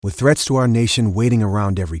With threats to our nation waiting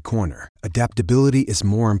around every corner, adaptability is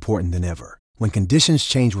more important than ever. When conditions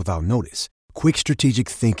change without notice, quick strategic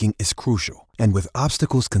thinking is crucial. And with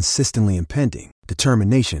obstacles consistently impending,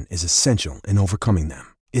 determination is essential in overcoming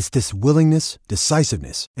them. It's this willingness,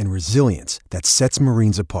 decisiveness, and resilience that sets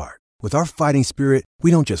Marines apart. With our fighting spirit, we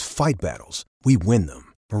don't just fight battles, we win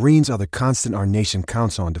them. Marines are the constant our nation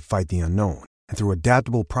counts on to fight the unknown. And through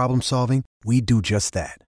adaptable problem solving, we do just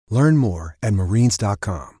that. Learn more at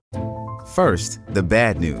marines.com. First, the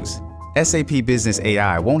bad news. SAP Business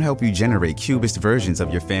AI won't help you generate cubist versions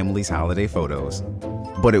of your family's holiday photos.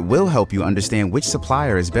 But it will help you understand which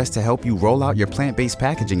supplier is best to help you roll out your plant-based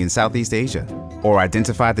packaging in Southeast Asia, or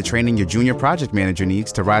identify the training your junior project manager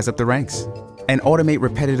needs to rise up the ranks, and automate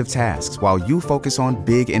repetitive tasks while you focus on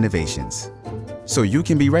big innovations, so you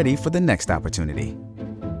can be ready for the next opportunity.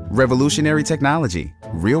 Revolutionary technology,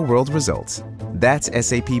 real-world results. That's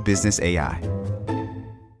SAP Business AI.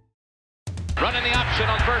 Running the option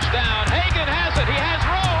on first down. Hagan has it. He has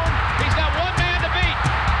room. He's got one man to beat.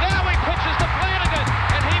 Now he pitches to Flanagan,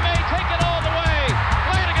 and he may take it all the way.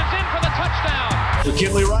 Flanagan's in for the touchdown.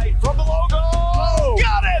 McKinley Wright from the logo. Oh,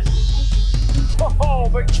 got it! Oh,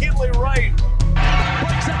 McKinley Wright.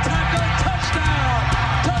 Breaks a tackle. Touchdown.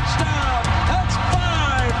 Touchdown. That's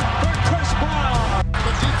 5 for Chris Brown.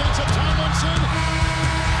 The defense of Tomlinson.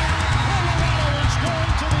 Colorado is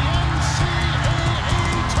going to the NCAA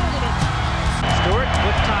tournament. Stewart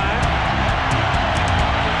with time.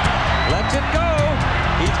 Lets it go.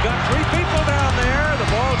 He's got 3 people down there. The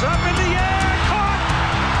ball's up in the air. Caught.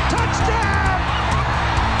 Touchdown.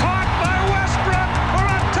 Caught by Westbrook for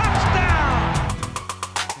a touchdown.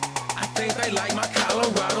 I think they like my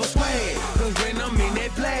Colorado swag. Cause when I'm in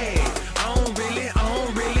that flag, I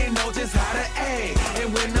don't really know just how to act.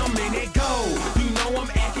 And when I'm in that goal, you know I'm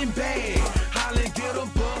acting bad. Holly get a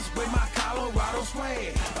bus with my Colorado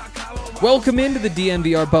swag. Welcome into the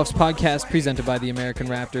DNVR Buffs podcast presented by the American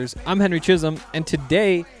Raptors. I'm Henry Chisholm, and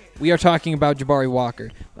today we are talking about Jabari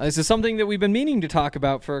Walker. This is something that we've been meaning to talk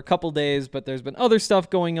about for a couple days, but there's been other stuff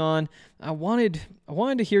going on. I wanted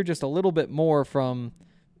to hear just a little bit more from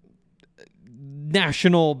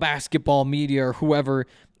national basketball media or whoever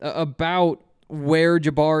about where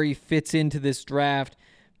Jabari fits into this draft.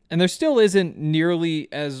 And there still isn't nearly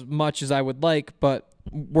as much as I would like, but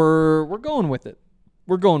we're going with it.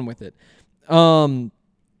 We're going with it. Plan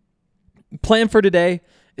for today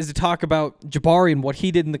is to talk about Jabari and what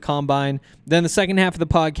he did in the combine. Then the second half of the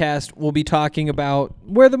podcast, we'll be talking about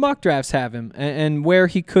where the mock drafts have him and where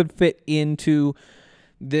he could fit into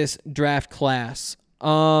this draft class.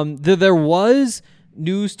 There was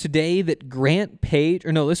news today that Grant Page,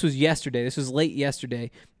 or no, this was yesterday. This was late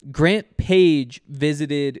yesterday. Grant Page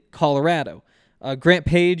visited Colorado. Grant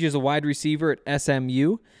Page is a wide receiver at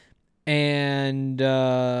SMU, and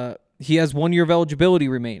he has 1 year of eligibility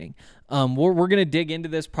remaining. We're going to dig into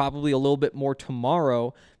this probably a little bit more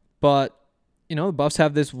tomorrow, but the Buffs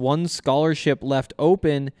have this one scholarship left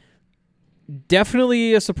open.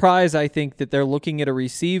 Definitely a surprise, I think, that they're looking at a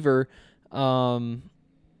receiver, but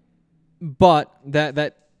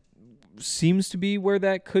that seems to be where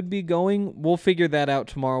that could be going. We'll figure that out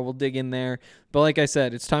tomorrow. We'll dig in there. But like I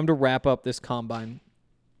said, it's time to wrap up this combine.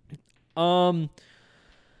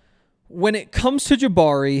 When it comes to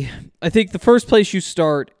Jabari, I think the first place you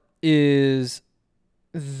start is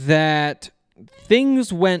that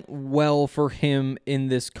things went well for him in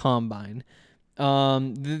this combine.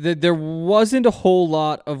 There wasn't a whole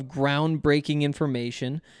lot of groundbreaking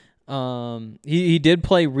information. He did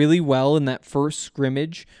play really well in that first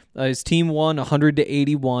scrimmage. His team won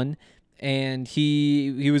 100-81, and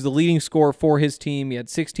he was the leading scorer for his team. He had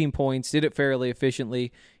 16 points, did it fairly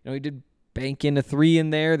efficiently. He did bank in a 3 in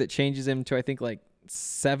there that changes him to, I think, like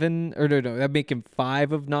 7, or no, that'd make him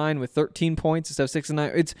 5 of 9 with 13 points instead of 6 of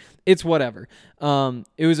 9. It's whatever.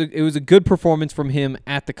 It was a good performance from him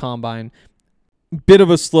at the combine. Bit of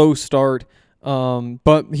a slow start,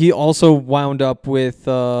 but he also wound up with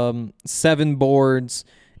 7 boards.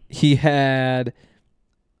 He had,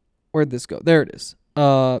 where'd this go? There it is.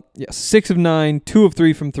 6 of 9, 2 of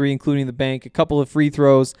 3 from 3, including the bank, a couple of free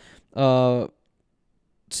throws,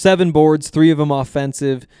 7 boards, 3 of them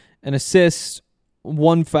offensive, an assist,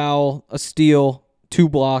 1 foul, a steal, 2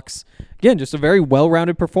 blocks. Again, just a very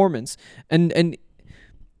well-rounded performance. And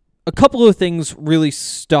a couple of things really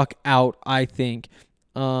stuck out, I think.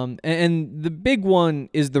 And the big one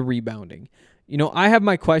is the rebounding. I have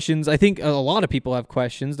my questions. I think a lot of people have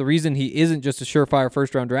questions. The reason he isn't just a surefire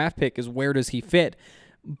first-round draft pick is where does he fit?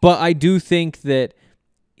 But I do think that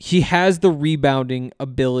he has the rebounding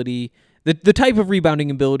ability the type of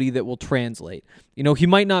rebounding ability that will translate. He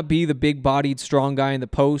might not be the big-bodied, strong guy in the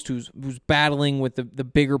post who's battling with the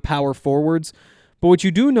bigger power forwards, but what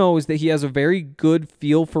you do know is that he has a very good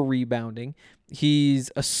feel for rebounding.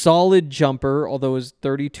 He's a solid jumper, although his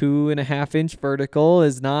 32.5-inch vertical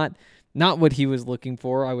is not what he was looking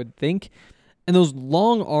for, I would think. And those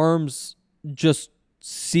long arms just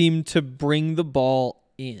seem to bring the ball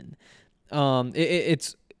in.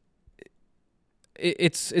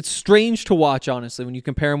 It's strange to watch, honestly, when you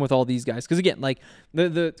compare him with all these guys. Because again, like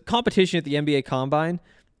the competition at the NBA Combine,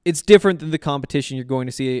 it's different than the competition you're going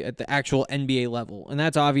to see at the actual NBA level. And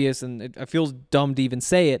that's obvious, and it feels dumb to even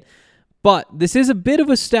say it. But this is a bit of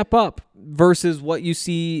a step up versus what you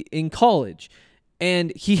see in college.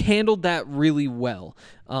 And he handled that really well.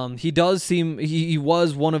 He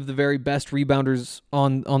was one of the very best rebounders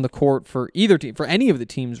on the court for either team, for any of the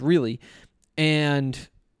teams, really. And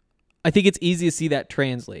I think it's easy to see that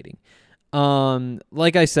translating.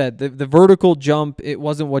 Like I said, the vertical jump, it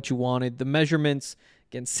wasn't what you wanted. The measurements,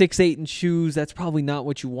 again, 6'8" in shoes, that's probably not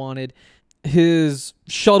what you wanted. His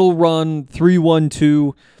shuttle run,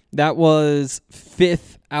 3-1-2, that was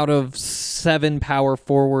 5th out of 7 power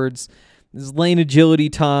forwards. His lane agility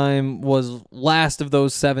time was last of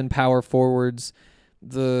those 7 power forwards.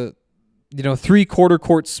 The 3/4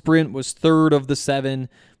 court sprint was 3rd of the 7.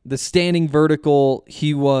 The standing vertical,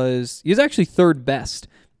 he was actually 3rd best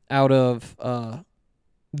out of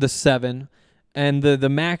the 7. And the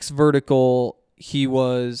max vertical, he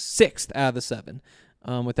was 6th out of the 7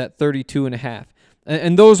 with that 32.5.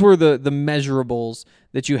 And those were the measurables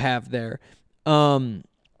that you have there.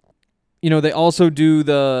 They also do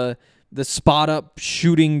the spot up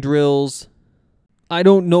shooting drills. I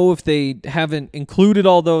don't know if they haven't included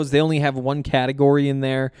all those. They only have one category in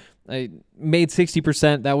there. I made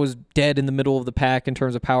 60%. That was dead in the middle of the pack in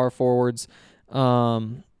terms of power forwards.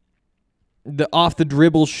 The off the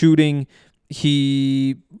dribble shooting,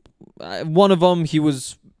 one of them, he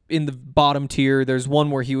was in the bottom tier. There's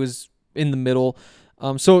one where he was in the middle.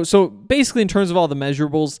 So basically in terms of all the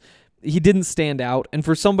measurables, he didn't stand out. And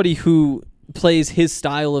for somebody who plays his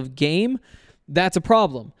style of game, that's a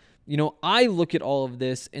problem. I look at all of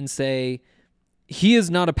this and say, he is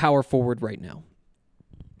not a power forward right now.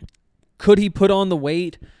 Could he put on the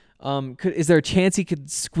weight? Is there a chance he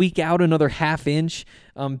could squeak out another 1/2 inch,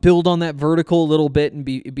 build on that vertical a little bit and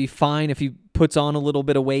be fine if he puts on a little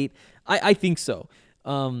bit of weight? I think so.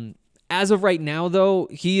 As of right now, though,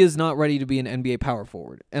 he is not ready to be an NBA power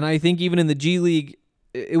forward. And I think even in the G League,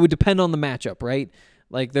 it would depend on the matchup, right?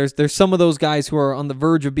 Like there's some of those guys who are on the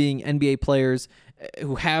verge of being NBA players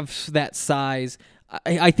who have that size.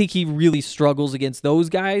 I think he really struggles against those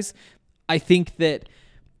guys. I think that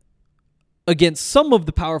against some of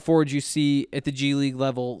the power forwards you see at the G League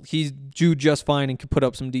level, he's just fine and can put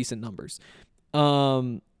up some decent numbers.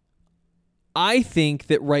 I think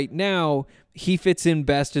that right now he fits in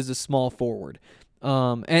best as a small forward.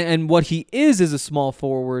 And what he is as a small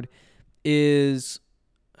forward is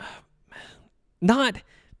not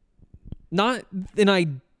an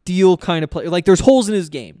ideal kind of player. Like there's holes in his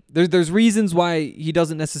game. There's reasons why he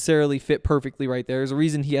doesn't necessarily fit perfectly right there. There's a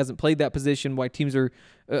reason he hasn't played that position, why teams are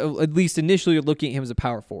at least initially looking at him as a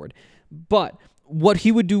power forward. But what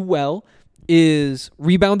he would do well is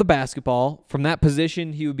rebound the basketball. From that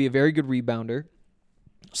position, he would be a very good rebounder.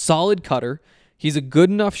 Solid cutter. He's a good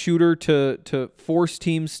enough shooter to force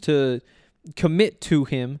teams to commit to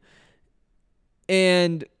him.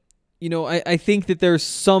 And, I think that there's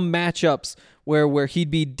some matchups where he'd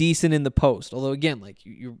be decent in the post. Although, again, like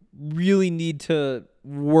you really need to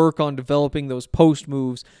work on developing those post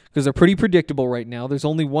moves because they're pretty predictable right now. There's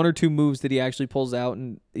only 1 or 2 moves that he actually pulls out,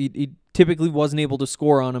 and he typically wasn't able to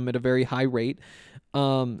score on them at a very high rate.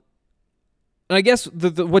 And I guess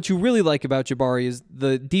what you really like about Jabari is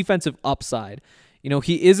the defensive upside.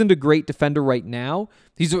 He isn't a great defender right now.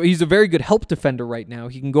 He's a very good help defender right now.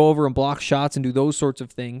 He can go over and block shots and do those sorts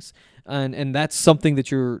of things. And that's something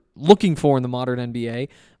that you're looking for in the modern NBA.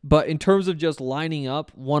 But in terms of just lining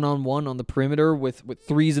up one-on-one on the perimeter with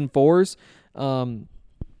 3s and 4s,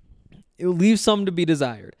 it leaves some to be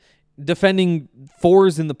desired. Defending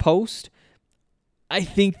 4s in the post, I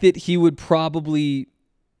think that he would probably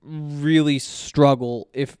really struggle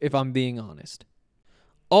if I'm being honest.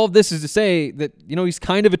 All of this is to say that, he's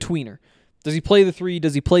kind of a tweener. Does he play the 3?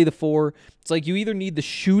 Does he play the 4? It's like you either need the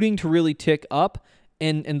shooting to really tick up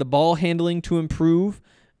and the ball handling to improve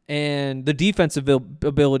and the defensive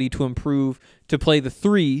ability to improve to play the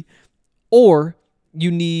 3, or you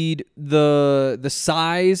need the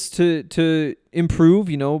size to improve,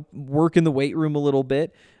 work in the weight room a little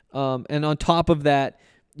bit. And on top of that,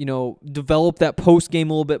 develop that post game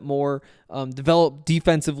a little bit more, develop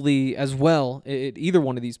defensively as well at either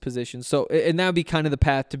one of these positions. So, and that would be kind of the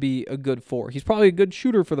path to be a good 4. He's probably a good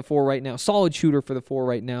shooter for the 4 right now, solid shooter for the 4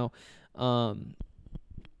 right now.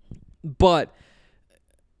 But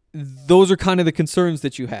those are kind of the concerns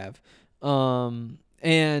that you have.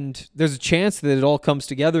 And there's a chance that it all comes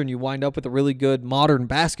together and you wind up with a really good modern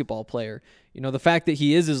basketball player. The fact that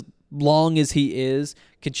he is as long as he is,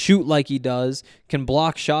 can shoot like he does, can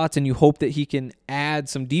block shots, and you hope that he can add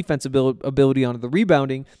some defensive ability onto the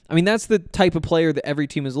rebounding. I mean, that's the type of player that every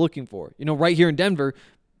team is looking for. Right here in Denver,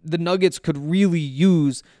 the Nuggets could really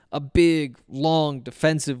use a big, long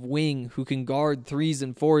defensive wing who can guard 3s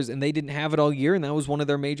and 4s, and they didn't have it all year, and that was one of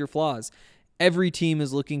their major flaws. Every team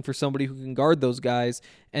is looking for somebody who can guard those guys,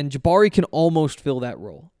 and Jabari can almost fill that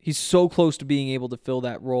role. He's so close to being able to fill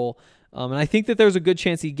that role, and I think that there's a good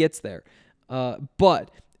chance he gets there.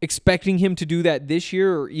 But expecting him to do that this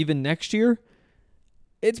year or even next year,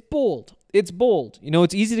 it's bold. It's bold.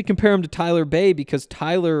 It's easy to compare him to Tyler Bey because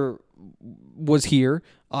Tyler was here,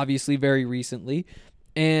 obviously, very recently.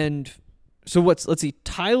 And so let's see,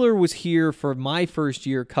 Tyler was here for my first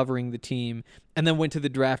year covering the team and then went to the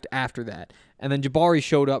draft after that. And then Jabari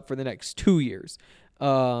showed up for the next 2 years.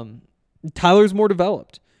 Tyler's more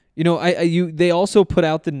developed. They also put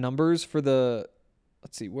out the numbers for the,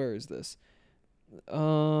 let's see, where is this?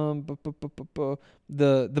 The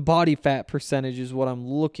body fat percentage is what I'm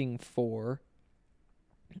looking for.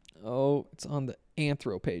 Oh, it's on the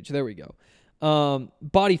Anthro page. There we go.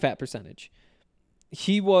 Body fat percentage.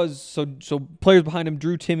 He was, so players behind him,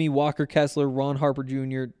 Drew Timme, Walker Kessler, Ron Harper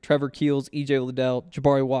Jr., Trevor Keels, EJ Liddell,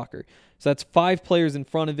 Jabari Walker. So that's 5 players in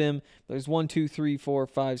front of him. There's 1, 2, 3, 4,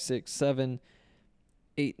 5, 6, 7,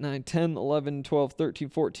 8, 9, 10, 11, 12, 13,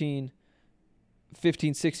 14,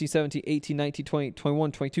 15, 16, 17, 18, 19, 20,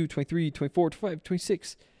 21, 22, 23, 24, 25,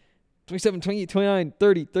 26, 27, 28, 29,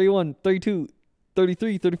 30, 31, 32,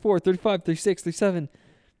 33, 34, 35, 36, 37,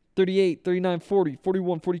 38, 39, 40,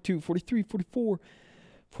 41, 42, 43, 44,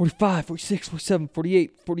 45, 46, 47,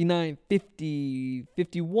 48, 49, 50,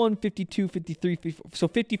 51, 52, 53, 54. So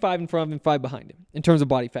 55 in front of him, 5 behind him in terms of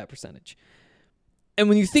body fat percentage. And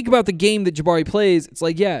when you think about the game that Jabari plays, it's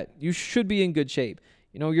like, yeah, you should be in good shape.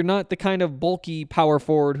 You're not the kind of bulky power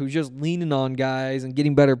forward who's just leaning on guys and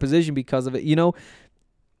getting better position because of it.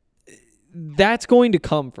 That's going to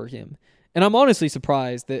come for him. And I'm honestly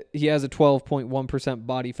surprised that he has a 12.1%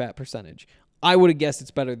 body fat percentage. I would have guessed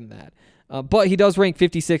it's better than that. But he does rank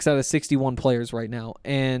 56 out of 61 players right now.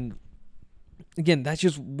 And again, that's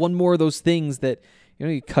just one more of those things that,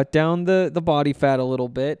 you cut down the body fat a little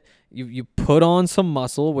bit. You put on some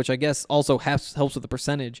muscle, which I guess also helps with the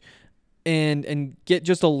percentage. And get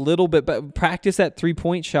just a little bit, but practice that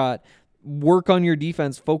 3-point shot, work on your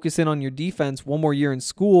defense, focus in on your defense one more year in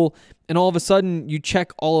school, and all of a sudden you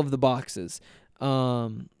check all of the boxes.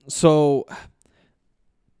 So,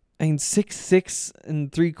 6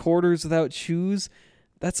 3/4 without shoes,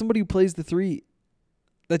 that's somebody who plays the 3.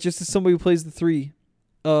 That just is somebody who plays the 3.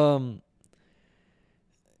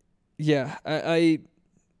 Yeah, I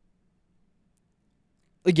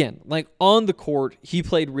again, like on the court, he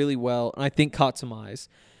played really well, and I think caught some eyes.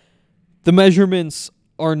 The measurements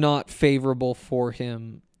are not favorable for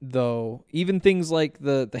him, though. Even things like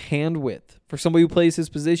the hand width. For somebody who plays his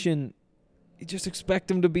position, you just expect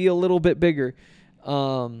him to be a little bit bigger.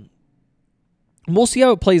 We'll see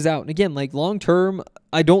how it plays out. And again, like long term,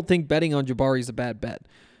 I don't think betting on Jabari is a bad bet.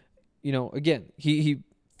 Again, he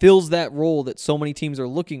fills that role that so many teams are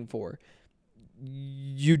looking for.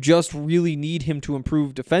 You just really need him to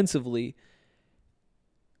improve defensively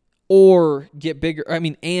or get bigger.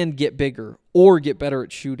 And get bigger or get better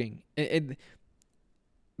at shooting.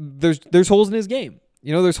 There's holes in his game.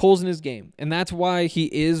 There's holes in his game. And that's why he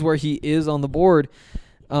is where he is on the board.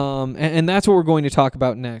 And that's what we're going to talk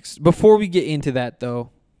about next. Before we get into that, though,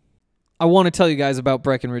 I want to tell you guys about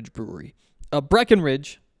Breckenridge Brewery.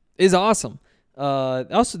 Breckenridge is awesome.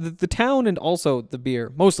 Also the town and also the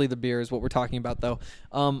beer. Mostly the beer is what we're talking about, though.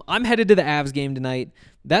 I'm headed to the Avs game tonight.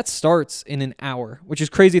 That starts in an hour, which is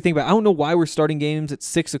crazy to think about. I don't know why we're starting games at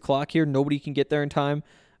 6 o'clock here. Nobody can get there in time.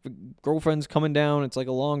 Girlfriend's coming down. It's like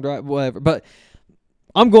a long drive, whatever. But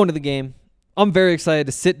I'm going to the game. I'm very excited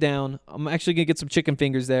to sit down. I'm actually going to get some chicken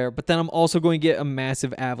fingers there, but then I'm also going to get a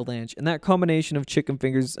massive avalanche. And that combination of chicken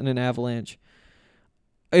fingers and an avalanche,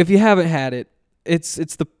 if you haven't had it, it's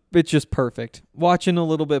just perfect. Watching a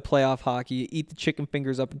little bit of playoff hockey, you eat the chicken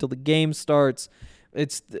fingers up until the game starts.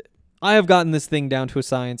 It's I have gotten this thing down to a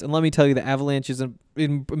science, and let me tell you, the Avalanche is an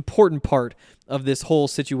important part of this whole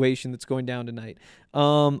situation that's going down tonight.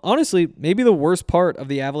 Honestly, maybe the worst part of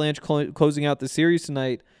the Avalanche closing out the series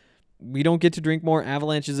tonight, we don't get to drink more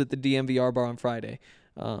Avalanches at the DMVR bar on Friday.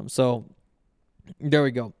 So there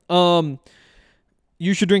we go.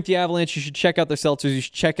 You should drink the Avalanche. You should check out their seltzers. You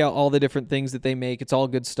should check out all the different things that they make. It's all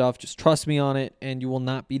good stuff. Just trust me on it, and you will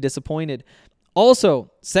not be disappointed. Also,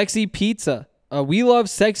 Sexy Pizza. We love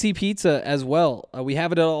Sexy Pizza as well. We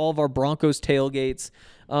have it at all of our Broncos tailgates.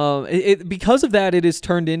 Because of that, it has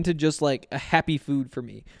turned into just like a happy food for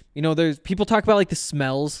me. You know, there's people talk about like the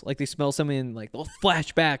smells, like they smell something and like they'll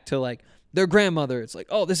flash back to like their grandmother. It's like,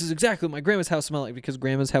 oh, this is exactly what my grandma's house smelled like, because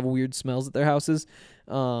grandmas have weird smells at their houses.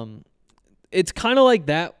 It's kind of like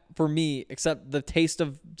that for me, except the taste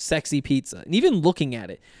of Sexy Pizza. And even looking at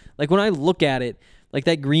it, like when I look at it, like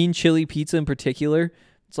that green chili pizza in particular,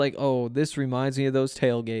 it's like, oh, this reminds me of those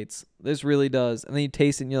tailgates. This really does. And then you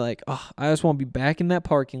taste it and you're like, oh, I just want to be back in that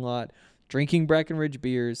parking lot, drinking Breckenridge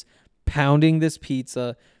beers, pounding this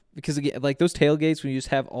pizza. Because again, like those tailgates, when you just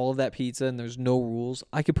have all of that pizza and there's no rules,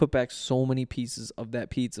 I could put back so many pieces of that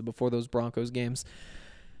pizza before those Broncos games.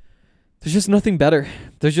 There's just nothing better.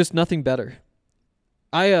 There's just nothing better.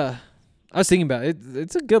 I was thinking about it.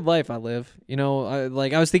 It's a good life I live. You know, I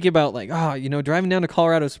was thinking about like, driving down to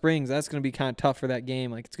Colorado Springs, that's going to be kind of tough for that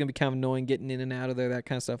game. Like, it's going to be kind of annoying getting in and out of there, that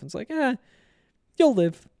kind of stuff. And it's like, you'll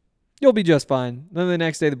live. You'll be just fine. Then the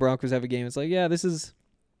next day the Broncos have a game. It's like, yeah, this is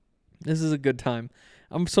a good time.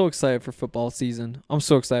 I'm so excited for football season.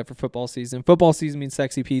 Football season means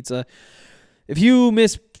Sexy Pizza. If you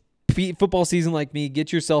miss football season like me,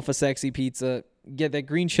 get yourself a Sexy Pizza. Get that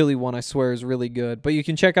green chili one, I swear, is really good. But you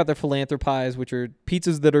can check out their Philanthropies, which are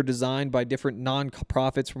pizzas that are designed by different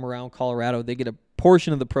non-profits from around Colorado. They get a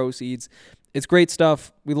portion of the proceeds. It's great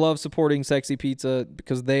stuff. We love supporting Sexy Pizza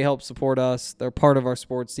because they help support us. They're part of our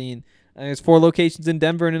sports scene. And there's 4 locations in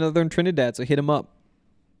Denver and another in Trinidad, so hit them up.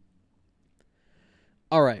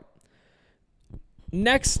 All right.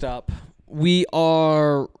 Next up, we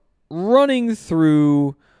are running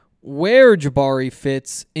through where Jabari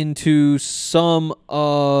fits into some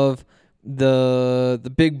of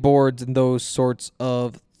the big boards and those sorts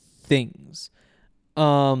of things.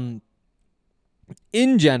 In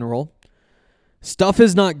general, stuff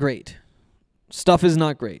is not great.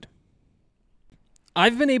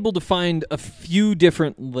 I've been able to find a few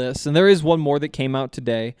different lists, and there is one more that came out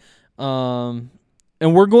today. And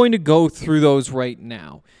we're going to go through those right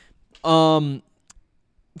now.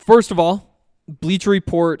 First of all, Bleacher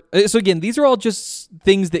Report. So again, these are all just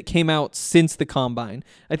things that came out since the Combine.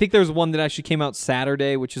 I think there was one that actually came out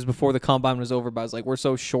Saturday, which is before the Combine was over, but I was like, we're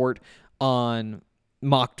so short on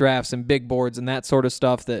mock drafts and big boards and that sort of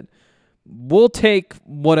stuff that we'll take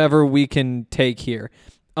whatever we can take here.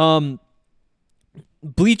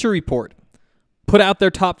 Bleacher Report put out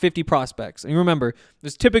their top 50 prospects. And remember,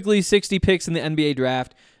 there's typically 60 picks in the NBA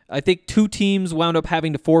draft. I think 2 teams wound up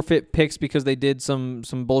having to forfeit picks because they did some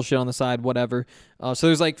bullshit on the side, whatever. So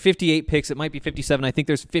there's like 58 picks. It might be 57. I think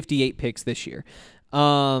there's 58 picks this year.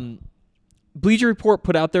 Bleacher Report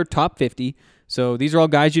put out their top 50. So these are all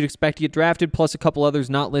guys you'd expect to get drafted, plus a couple others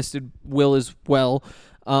not listed will as well.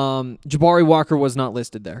 Jabari Walker was not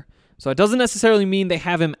listed there. So it doesn't necessarily mean they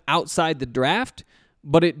have him outside the draft,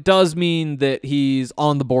 but it does mean that he's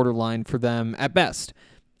on the borderline for them at best.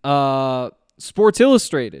 Sports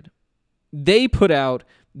Illustrated, they put out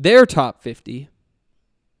their top 50.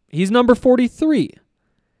 He's number 43.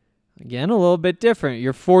 Again, a little bit different.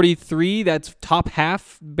 You're 43. That's top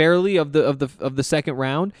half barely of the second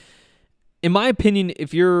round. In my opinion,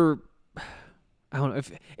 if you're, I don't know,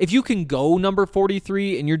 if you can go number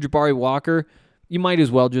 43 and you're Jabari Walker, you might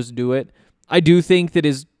as well just do it. I do think that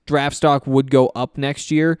his draft stock would go up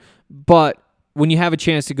next year, but when you have a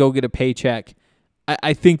chance to go get a paycheck,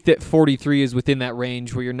 I think that 43 is within that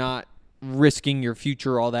range where you're not risking your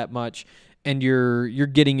future all that much and you're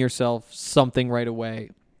getting yourself something right away.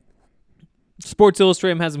 Sports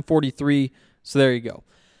Illustrated has him 43, so there you go.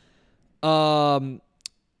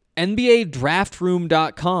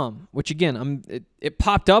 NBADraftRoom.com, which again, it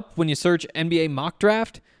popped up when you search NBA mock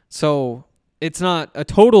draft, so it's not a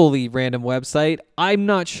totally random website. I'm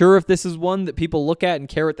not sure if this is one that people look at and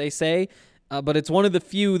care what they say, but it's one of the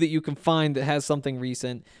few that you can find that has something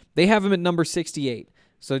recent. They have him at number 68,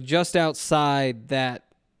 so just outside that,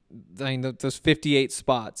 those 58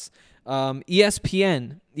 spots.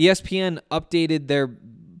 ESPN updated their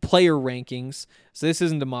player rankings, so this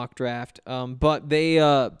isn't a mock draft, but they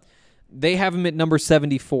have him at number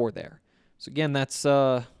 74 there. So again, that's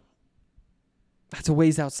a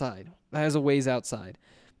ways outside. That is a ways outside.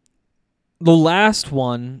 The last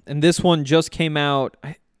one, and this one just came out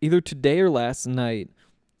either today or last night.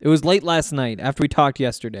 It was late last night after we talked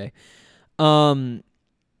yesterday.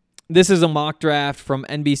 This is a mock draft from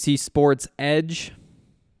NBC Sports Edge.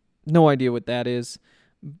 No idea what that is.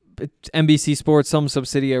 It's NBC Sports, some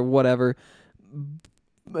subsidiary, whatever.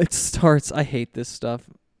 It starts, I hate this stuff.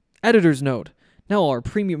 Editor's note. Now all our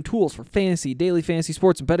premium tools for fantasy, daily fantasy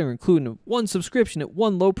sports, and betting are included in one subscription at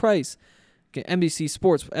one low price. Okay, NBC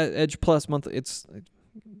Sports Edge Plus monthly.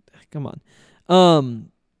 Come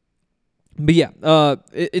on. But yeah,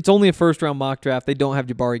 it's only a first round mock draft. They don't have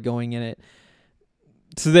Jabari going in it.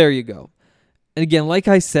 So there you go. And again, like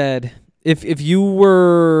I said, if you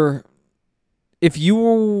were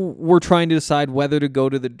trying to decide whether to go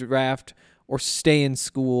to the draft or stay in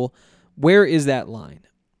school, where is that line?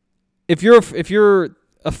 If you're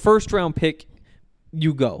a first round pick,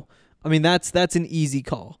 you go. I mean, that's an easy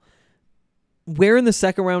call. Where in the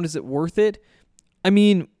second round is it worth it? I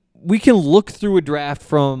mean, we can look through a draft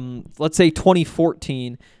from, let's say,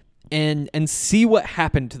 2014 and see what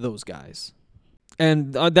happened to those guys.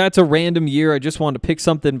 And that's a random year. I just wanted to pick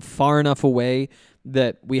something far enough away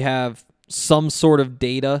that we have some sort of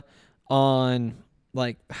data on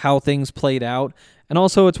like how things played out. And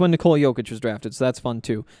also it's when Nikola Jokic was drafted, so that's fun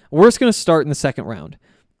too. We're just going to start in the second round.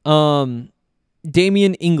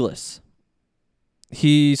 Damian Inglis.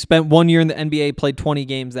 He spent 1 year in the NBA, played 20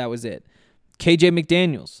 games. That was it. KJ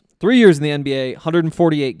McDaniels, 3 years in the NBA,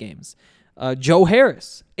 148 games. Joe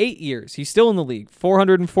Harris, 8 years. He's still in the league,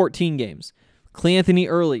 414 games. Cleanthony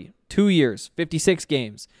Early, 2 years, 56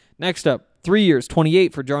 games. Next up, 3 years,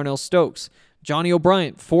 28 for Jarnell Stokes. Johnny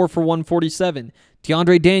O'Bryant, 4 for 147.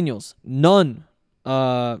 DeAndre Daniels, none.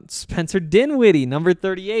 Spencer Dinwiddie, number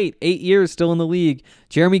 38, 8 years, still in the league.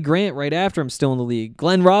 Jeremy Grant, right after him, still in the league.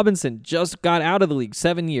 Glenn Robinson just got out of the league,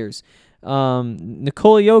 7 years.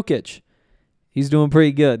 Nikola Jokic, he's doing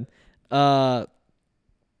pretty good.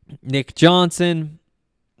 Nick Johnson,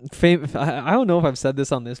 I don't know if I've said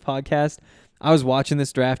this on this podcast. I was watching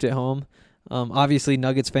this draft at home. Obviously,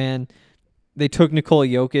 Nuggets fan. They took Nikola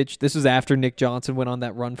Jokic. This was after Nick Johnson went on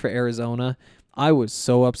that run for Arizona. I was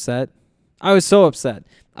so upset. I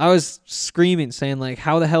was screaming, saying, like,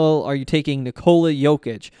 how the hell are you taking Nikola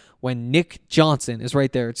Jokic when Nick Johnson is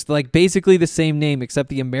right there? It's like basically the same name except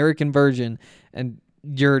the American version, and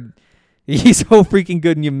he's so freaking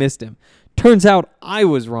good and you missed him. Turns out I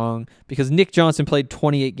was wrong because Nick Johnson played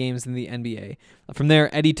 28 games in the NBA. From there,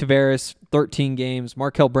 Eddie Tavares, 13 games.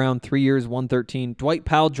 Markel Brown, 3 years, 113. Dwight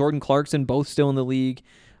Powell, Jordan Clarkson, both still in the league.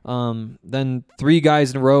 Then 3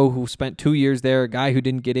 guys in a row who spent 2 years there. A guy who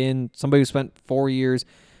didn't get in. Somebody who spent 4 years.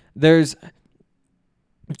 Again,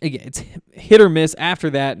 it's hit or miss. After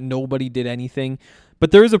that, nobody did anything.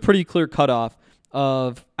 But there is a pretty clear cutoff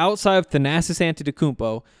of outside of Thanasis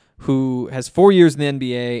Antetokounmpo, who has 4 years in the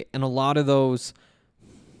NBA, and a lot of those,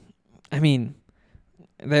 I mean,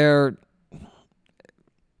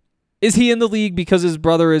 is he in the league because his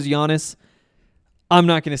brother is Giannis? I'm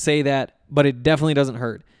not going to say that, but it definitely doesn't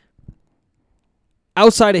hurt.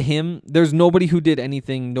 Outside of him, there's nobody who did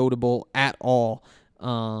anything notable at all.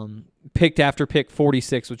 Picked after pick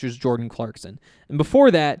 46, which was Jordan Clarkson. And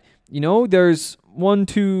before that, there's 1,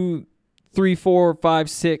 2, 3, 4, 5,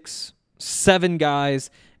 6, 7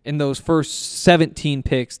 guys in those first 17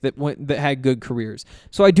 picks that had good careers.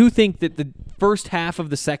 So I do think that the first half of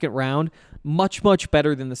the second round, much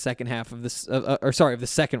better than the second half of the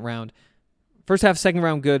second round. First half, second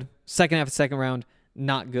round, good. Second half of second round,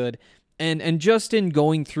 not good. And just in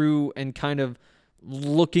going through and kind of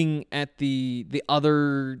looking at the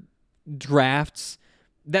other drafts,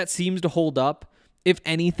 that seems to hold up. If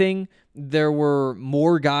anything, there were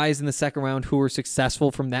more guys in the second round who were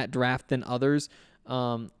successful from that draft than others.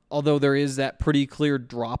 Although there is that pretty clear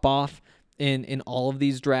drop-off in all of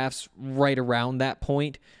these drafts right around that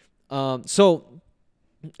point. So,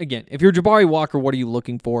 again, if you're Jabari Walker, what are you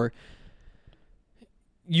looking for?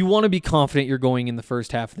 You want to be confident you're going in the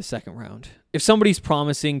first half of the second round. If somebody's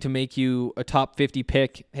promising to make you a top 50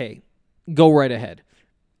 pick, hey, go right ahead.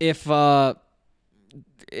 If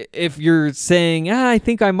you're saying, I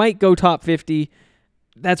think I might go top 50,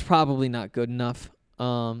 that's probably not good enough.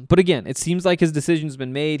 But again, it seems like his decision's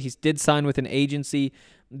been made. He did sign with an agency.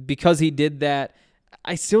 Because he did that,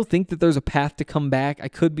 I still think that there's a path to come back. I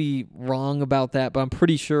could be wrong about that, but I'm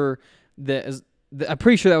pretty sure that was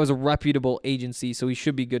a reputable agency, so he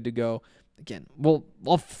should be good to go. Again,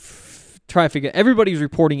 I'll try to figure. Everybody's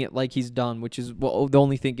reporting it like he's done, which is the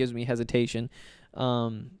only thing gives me hesitation.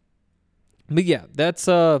 But yeah, that's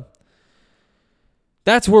where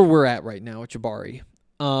we're at right now with Jabari.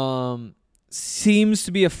 Seems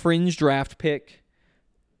to be a fringe draft pick.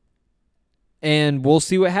 and we'll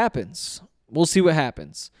see what happens.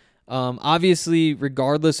 Obviously,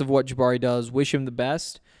 regardless of what Jabari does, wish him the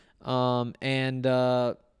best. And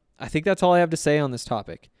I think that's all I have to say on this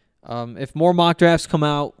topic. If more mock drafts come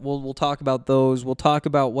out, we'll talk about those. We'll talk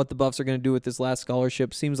about what the Buffs are going to do with this last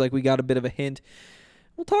scholarship. Seems like we got a bit of a hint.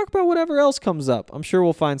 We'll talk about whatever else comes up. I'm sure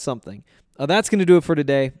we'll find something. That's going to do it for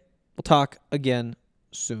today. We'll talk again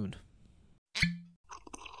soon.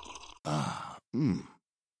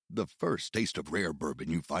 The first taste of rare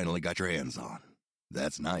bourbon you finally got your hands on.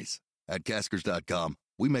 That's nice. At Caskers.com,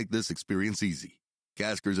 we make this experience easy.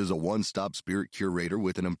 Caskers is a one-stop spirit curator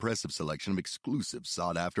with an impressive selection of exclusive,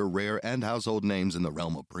 sought-after, rare, and household names in the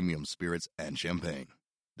realm of premium spirits and champagne.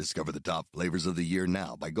 Discover the top flavors of the year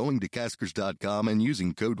now by going to Caskers.com and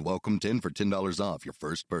using code WELCOME10 for $10 off your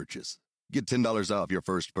first purchase. Get $10 off your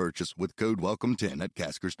first purchase with code WELCOME10 at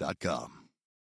Caskers.com.